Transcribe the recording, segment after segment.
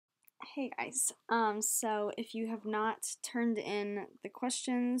Hey guys. So if you have not turned in the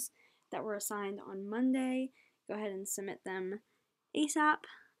questions that were assigned on Monday, go ahead and submit them ASAP.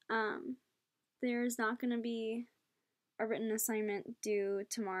 There's not going to be a written assignment due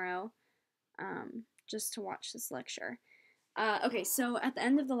tomorrow, just to watch this lecture. Okay, so at the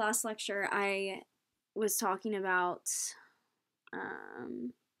end of the last lecture, I was talking about,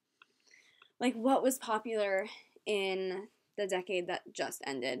 like what was popular in the decade that just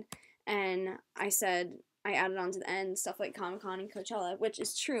ended. And I said I added on to the end stuff like Comic-Con and Coachella, which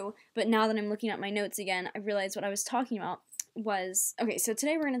is true, but now that I'm looking at my notes again, I realized what I was talking about was, okay, so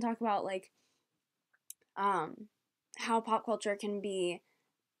today we're going to talk about like how pop culture can be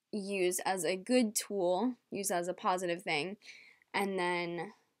used as a good tool, used as a positive thing, and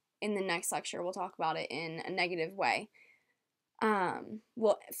then in the next lecture we'll talk about it in a negative way.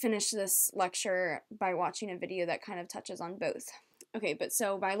 We'll finish this lecture by watching a video that kind of touches on both. Okay, but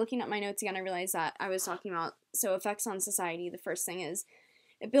so by looking at my notes again, I realized that I was talking about, so effects on society, the first thing is,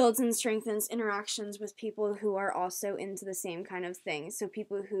 it builds and strengthens interactions with people who are also into the same kind of thing, so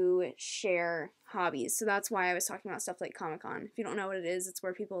people who share hobbies. So that's why I was talking about stuff like Comic-Con. If you don't know what it is, it's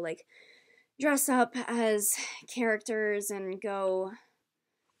where people like dress up as characters and go,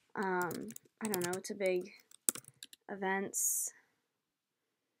 I don't know, to big events.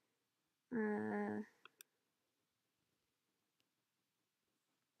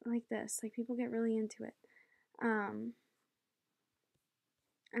 Like this, like people get really into it. And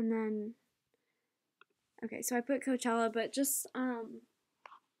then, okay, so I put Coachella, but just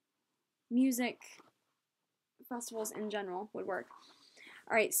music festivals in general would work.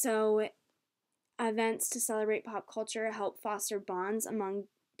 Alright, so events to celebrate pop culture help foster bonds among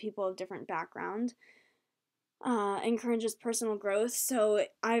people of different background. Encourages personal growth. So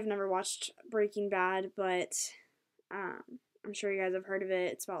I've never watched Breaking Bad, but I'm sure you guys have heard of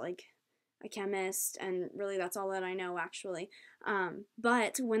it. It's about like a chemist, and really that's all that I know actually.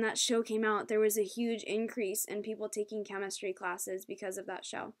 But when that show came out, there was a huge increase in people taking chemistry classes because of that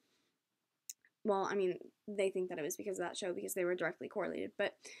show. Well, I mean, they think that it was because of that show because they were directly correlated,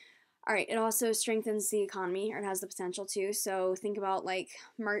 but alright, it also strengthens the economy, or it has the potential to, so think about like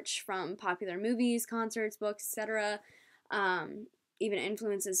merch from popular movies, concerts, books, etc. Even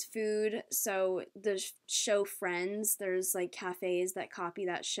influences food, so the show Friends, there's like cafes that copy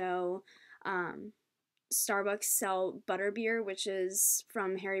that show. Starbucks sell butterbeer, which is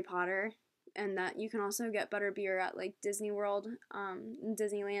from Harry Potter, and that you can also get butterbeer at like Disney World,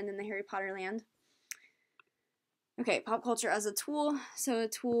 Disneyland, and the Harry Potter land. Okay, pop culture as a tool, so a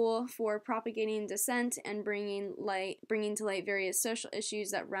tool for propagating dissent and bringing to light various social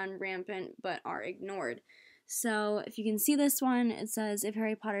issues that run rampant but are ignored. So if you can see this one, it says, if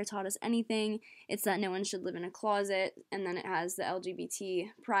Harry Potter taught us anything, it's that no one should live in a closet, and then it has the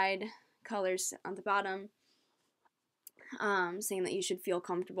LGBT pride colors on the bottom, saying that you should feel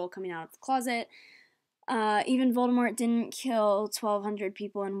comfortable coming out of the closet. Even Voldemort didn't kill 1,200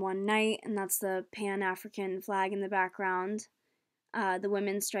 people in one night, and that's the Pan-African flag in the background. The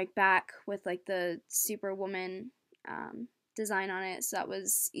women strike back with like the Superwoman design on it, so that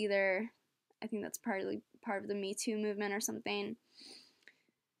was either, I think that's partly part of the Me Too movement or something.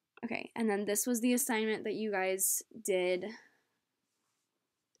 Okay, and then this was the assignment that you guys did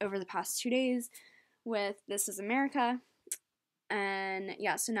over the past 2 days with This Is America. And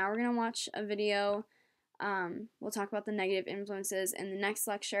yeah, so now we're going to watch a video. We'll talk about the negative influences in the next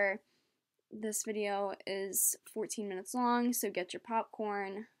lecture. This video is 14 minutes long, so get your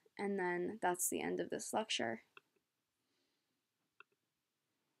popcorn, and then that's the end of this lecture.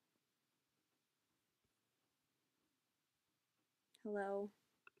 Hello.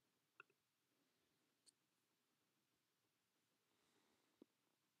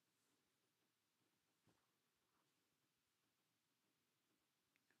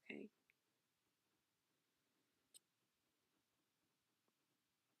 Okay. Oh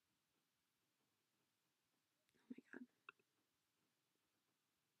my god.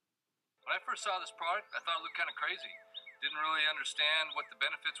 When I first saw this product, I thought it looked kind of crazy. Didn't really understand what the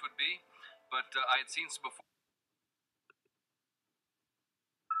benefits would be, but I had seen some before.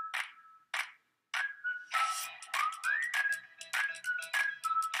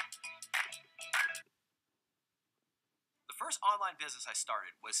 The first online business I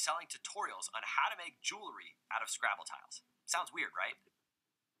started was selling tutorials on how to make jewelry out of Scrabble tiles. Sounds weird, right?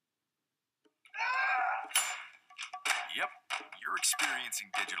 Yep, you're experiencing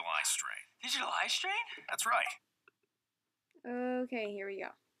digital eye strain. Digital eye strain? That's right. Okay, here we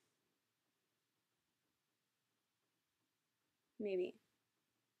go. Maybe.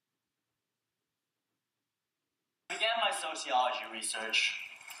 I began my sociology research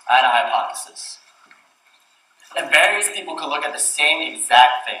I had a hypothesis. That various people could look at the same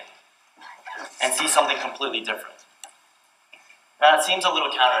exact thing and see something completely different. Now, it seems a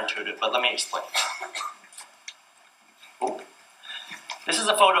little counterintuitive, but let me explain. Ooh. This is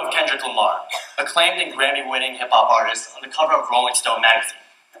a photo of Kendrick Lamar, acclaimed and Grammy-winning hip-hop artist on the cover of Rolling Stone magazine.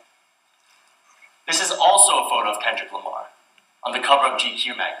 This is also a photo of Kendrick Lamar on the cover of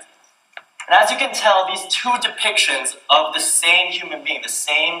GQ magazine. And as you can tell, these two depictions of the same human being, the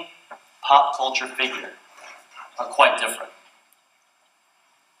same pop culture figure, are quite different.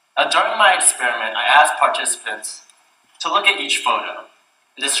 Now, during my experiment, I asked participants to look at each photo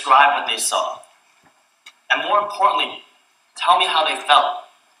and describe what they saw. And more importantly, tell me how they felt,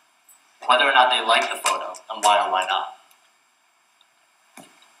 whether or not they liked the photo, and why or why not.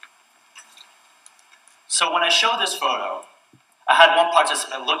 So when I showed this photo, I had one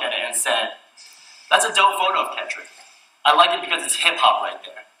participant look at it and said, "That's a dope photo of Kendrick. I like it because it's hip-hop right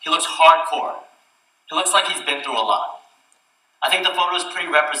there. He looks hardcore. He looks like he's been through a lot. I think the photo is pretty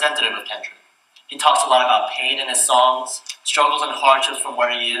representative of Kendrick. He talks a lot about pain in his songs, struggles and hardships from where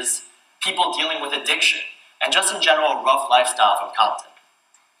he is, people dealing with addiction, and just in general a rough lifestyle from Compton."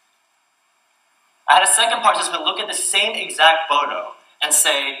 I had a second participant look at the same exact photo and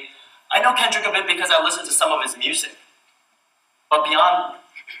say, "I know Kendrick a bit because I listened to some of his music, but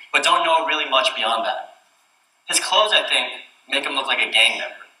don't know really much beyond that. His clothes, I think, make him look like a gang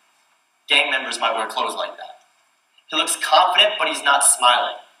member. Gang members might wear clothes like that. He looks confident, but he's not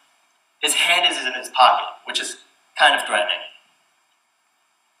smiling. His hand is in his pocket, which is kind of threatening."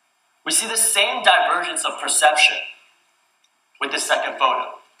 We see the same divergence of perception with the second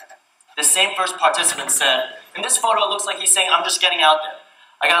photo. The same first participant said, "In this photo, it looks like he's saying, I'm just getting out there.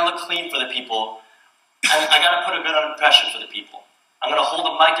 I gotta look clean for the people, and I gotta put a good impression for the people. I'm gonna hold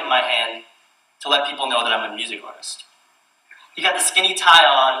a mic in my hand to let people know that I'm a music artist." He got the skinny tie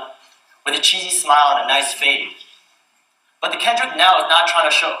on with a cheesy smile and a nice fade. But the Kendrick now is not trying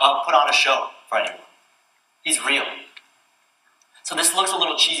to put on a show for anyone. He's real. So this looks a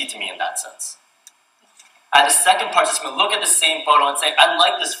little cheesy to me in that sense. I had a second participant look at the same photo and say, "I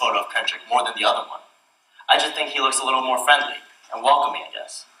like this photo of Kendrick more than the other one. I just think he looks a little more friendly and welcoming, I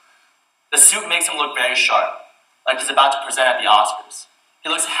guess. The suit makes him look very sharp, like he's about to present at the Oscars. He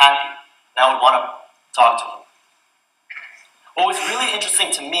looks happy, and I would want to talk to him." What was really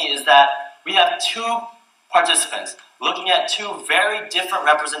interesting to me is that we have two participants looking at two very different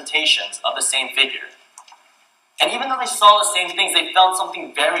representations of the same figure. And even though they saw the same things, they felt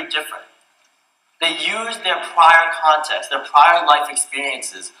something very different. They used their prior context, their prior life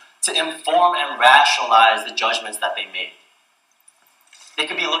experiences, to inform and rationalize the judgments that they made. They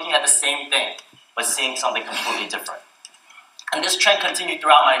could be looking at the same thing, but seeing something completely different. And this trend continued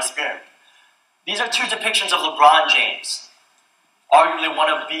throughout my experiment. These are two depictions of LeBron James, arguably one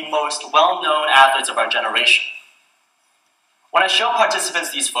of the most well-known athletes of our generation. When I show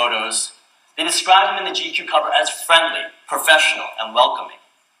participants these photos, they describe him in the GQ cover as friendly, professional, and welcoming.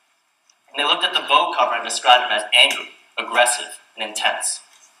 And they looked at the Vogue cover and described him as angry, aggressive, and intense.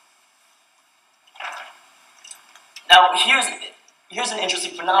 Now, here's an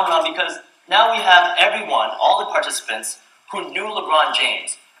interesting phenomenon, because now we have everyone, all the participants, who knew LeBron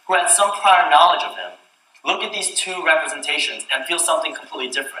James, who had some prior knowledge of him, look at these two representations and feel something completely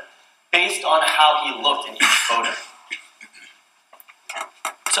different, based on how he looked in each photo.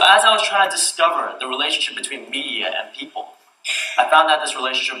 So as I was trying to discover the relationship between media and people, I found that this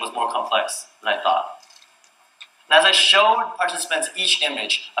relationship was more complex than I thought. And as I showed participants each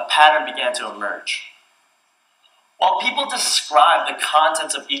image, a pattern began to emerge. While people describe the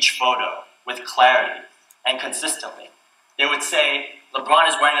contents of each photo with clarity and consistently, they would say, "LeBron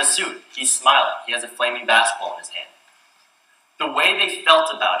is wearing a suit, he's smiling, he has a flaming basketball in his hand." The way they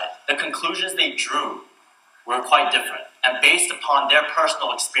felt about it, the conclusions they drew, were quite different and based upon their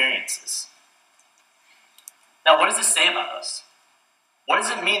personal experiences. Now, what does this say about us? What does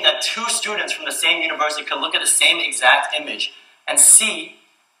it mean that two students from the same university could look at the same exact image and see,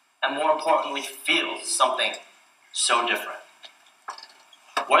 and more importantly, feel something so different?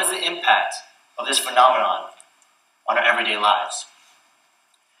 What is the impact of this phenomenon on our everyday lives?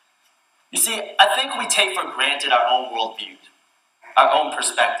 You see, I think we take for granted our own worldview, our own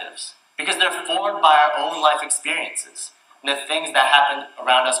perspectives, because they're formed by our own life experiences and the things that happen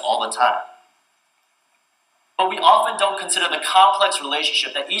around us all the time. But we often don't consider the complex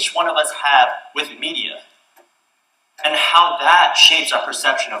relationship that each one of us have with media and how that shapes our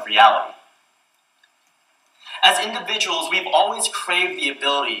perception of reality. As individuals, we've always craved the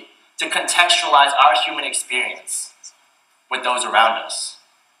ability to contextualize our human experience with those around us.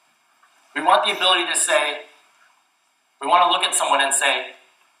 We want the ability to say, we want to look at someone and say,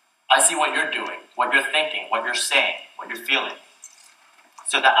 I see what you're doing, what you're thinking, what you're saying, what you're feeling,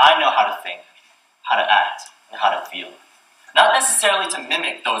 so that I know how to think, how to act, and how to feel. Not necessarily to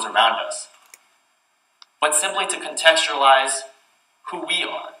mimic those around us, but simply to contextualize who we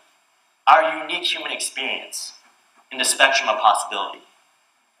are, our unique human experience in the spectrum of possibility.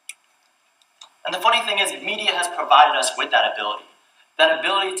 And the funny thing is, media has provided us with that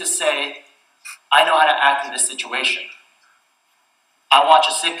ability to say, I know how to act in this situation. I watch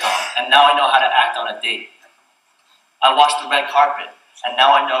a sitcom, and now I know how to act on a date. I watch the red carpet, and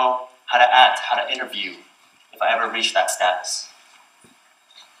now I know how to act, how to interview, if I ever reach that status.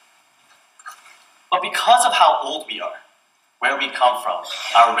 But because of how old we are, where we come from,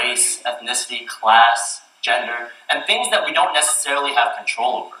 our race, ethnicity, class, gender, and things that we don't necessarily have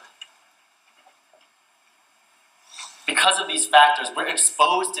control over, because of these factors, we're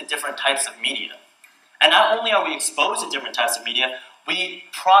exposed to different types of media. And not only are we exposed to different types of media, we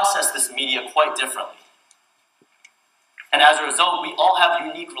process this media quite differently. And as a result, we all have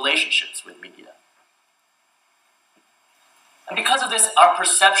unique relationships with media. And because of this, our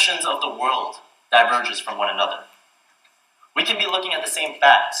perceptions of the world diverges from one another. We can be looking at the same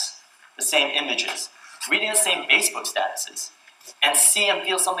facts, the same images, reading the same Facebook statuses, and see and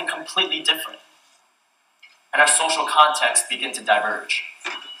feel something completely different. And our social contexts begin to diverge.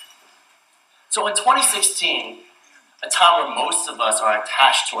 So in 2016, a time where most of us are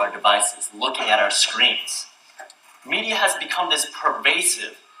attached to our devices, looking at our screens, media has become this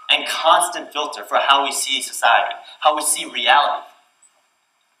pervasive and constant filter for how we see society, how we see reality.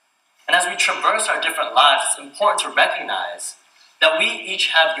 And as we traverse our different lives, it's important to recognize that we each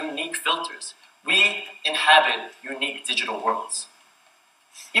have unique filters. We inhabit unique digital worlds.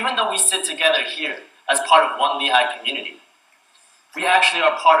 Even though we sit together here as part of one Lehigh community, we actually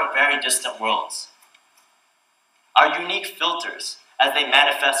are part of very distant worlds. Our unique filters, as they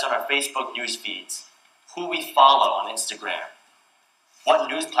manifest on our Facebook news feeds, who we follow on Instagram, what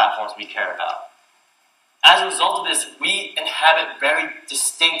news platforms we care about. As a result of this, we inhabit very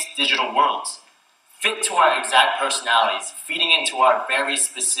distinct digital worlds, fit to our exact personalities, feeding into our very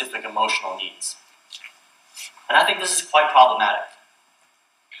specific emotional needs. And I think this is quite problematic.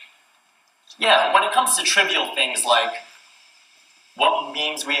 Yeah, when it comes to trivial things like what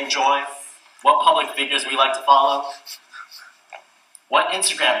memes we enjoy, what public figures we like to follow, what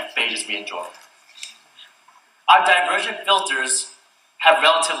Instagram pages we enjoy, our divergent filters have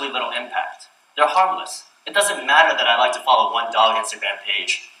relatively little impact. They're harmless. It doesn't matter that I like to follow one dog Instagram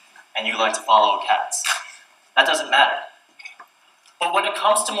page and you like to follow cats. That doesn't matter. But when it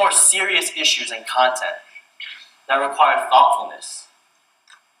comes to more serious issues and content that require thoughtfulness,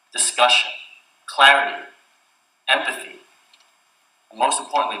 discussion, clarity, empathy, and most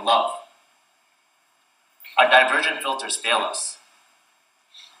importantly, love, our divergent filters fail us.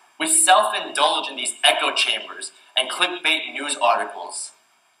 We self-indulge in these echo chambers and clickbait news articles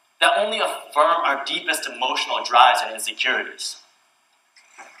that only affirm our deepest emotional drives and insecurities.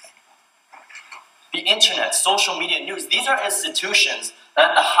 The internet, social media, news, these are institutions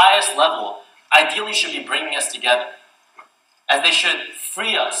that at the highest level ideally should be bringing us together, as they should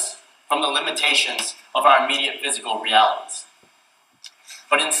free us from the limitations of our immediate physical realities.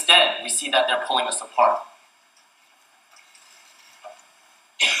 But instead, we see that they're pulling us apart.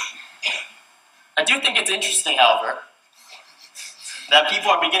 I do think it's interesting, however, that people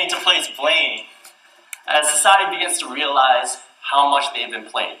are beginning to place blame as society begins to realize how much they've been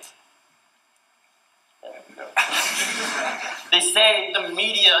played. They say the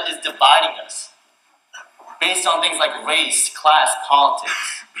media is dividing us based on things like race, class, politics.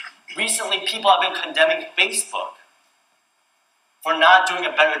 Recently, people have been condemning Facebook for not doing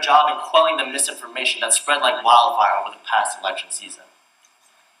a better job in quelling the misinformation that spread like wildfire over the past election season.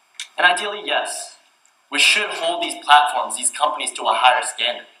 And ideally, yes, we should hold these platforms, these companies to a higher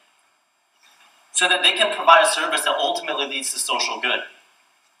standard so that they can provide a service that ultimately leads to social good.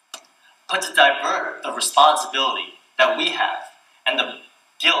 But to divert the responsibility that we have and the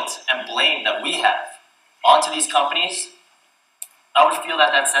guilt and blame that we have onto these companies, I would feel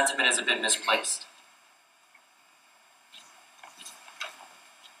that that sentiment is a bit misplaced.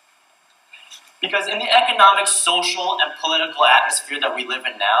 Because in the economic, social, and political atmosphere that we live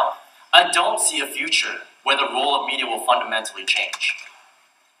in now, I don't see a future where the role of media will fundamentally change.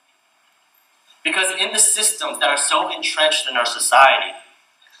 Because in the systems that are so entrenched in our society,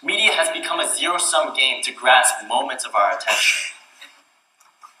 media has become a zero-sum game to grasp moments of our attention.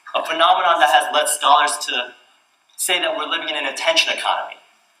 A phenomenon that has led scholars to say that we're living in an attention economy.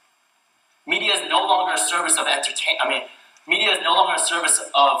 Media is no longer a service of media is no longer a service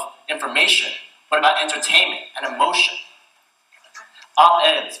of information, but about entertainment and emotion.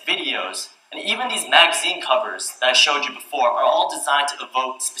 op-eds, videos, and even these magazine covers that I showed you before are all designed to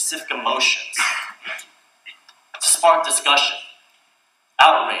evoke specific emotions, to spark discussion,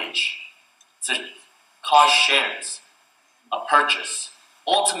 outrage, to cause shares, a purchase,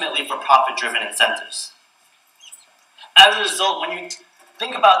 ultimately for profit-driven incentives. As a result, when you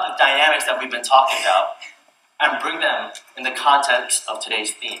think about the dynamics that we've been talking about and bring them in the context of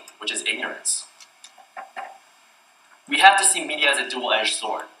today's theme, which is ignorance, we have to see media as a dual-edged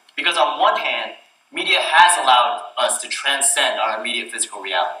sword. Because on one hand, media has allowed us to transcend our immediate physical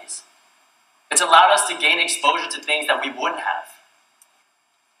realities. It's allowed us to gain exposure to things that we wouldn't have.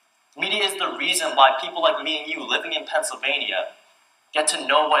 Media is the reason why people like me and you living in Pennsylvania get to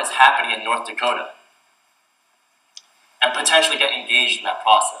know what is happening in North Dakota and potentially get engaged in that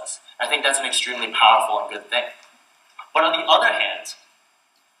process. I think that's an extremely powerful and good thing. But on the other hand,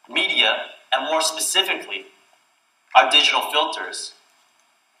 media, and more specifically, our digital filters,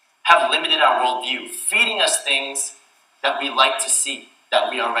 have limited our worldview, feeding us things that we like to see, that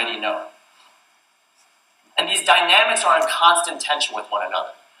we already know. And these dynamics are in constant tension with one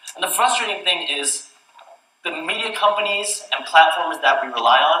another. And the frustrating thing is, the media companies and platforms that we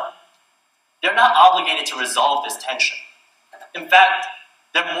rely on, they're not obligated to resolve this tension. In fact,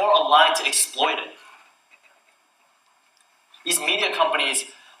 they're more aligned to exploit it. These media companies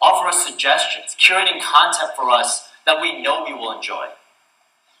offer us suggestions, curating content for us that we know we will enjoy.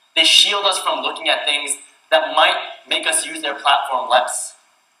 They shield us from looking at things that might make us use their platform less.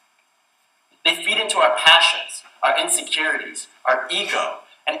 They feed into our passions, our insecurities, our ego,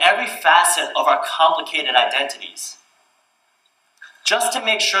 and every facet of our complicated identities, just to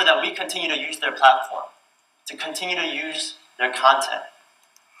make sure that we continue to use their platform, to continue to use their content,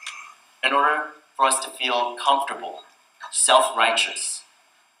 in order for us to feel comfortable, self-righteous,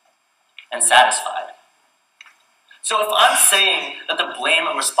 and satisfied. So if I'm saying that the blame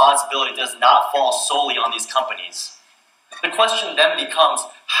and responsibility does not fall solely on these companies, the question then becomes,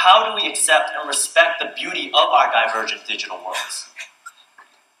 how do we accept and respect the beauty of our divergent digital worlds?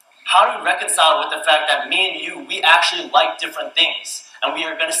 How do we reconcile with the fact that me and you, we actually like different things, and we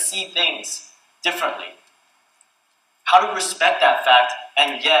are going to see things differently? How do we respect that fact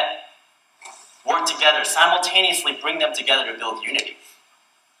and yet work together, simultaneously bring them together to build unity?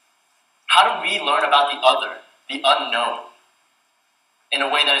 How do we learn about the other, the unknown, in a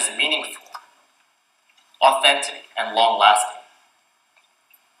way that is meaningful, authentic, and long-lasting?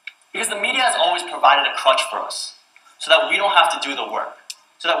 Because the media has always provided a crutch for us, so that we don't have to do the work,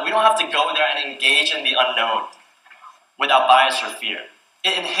 so that we don't have to go there and engage in the unknown without bias or fear.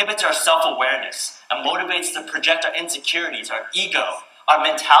 It inhibits our self-awareness and motivates us to project our insecurities, our ego, our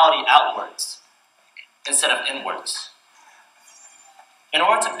mentality outwards instead of inwards. In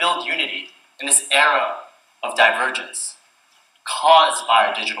order to build unity in this era of divergence caused by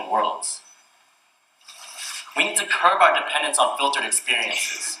our digital worlds, we need to curb our dependence on filtered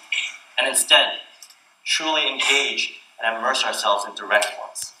experiences and instead truly engage and immerse ourselves in direct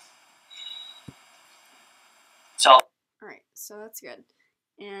ones. So, Alright, so that's good.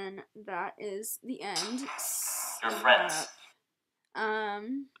 And that is the end. your friends.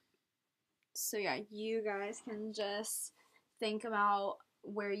 So yeah, you guys can just think about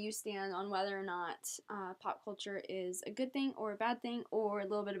where you stand on whether or not pop culture is a good thing or a bad thing or a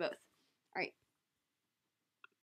little bit of both. Alright,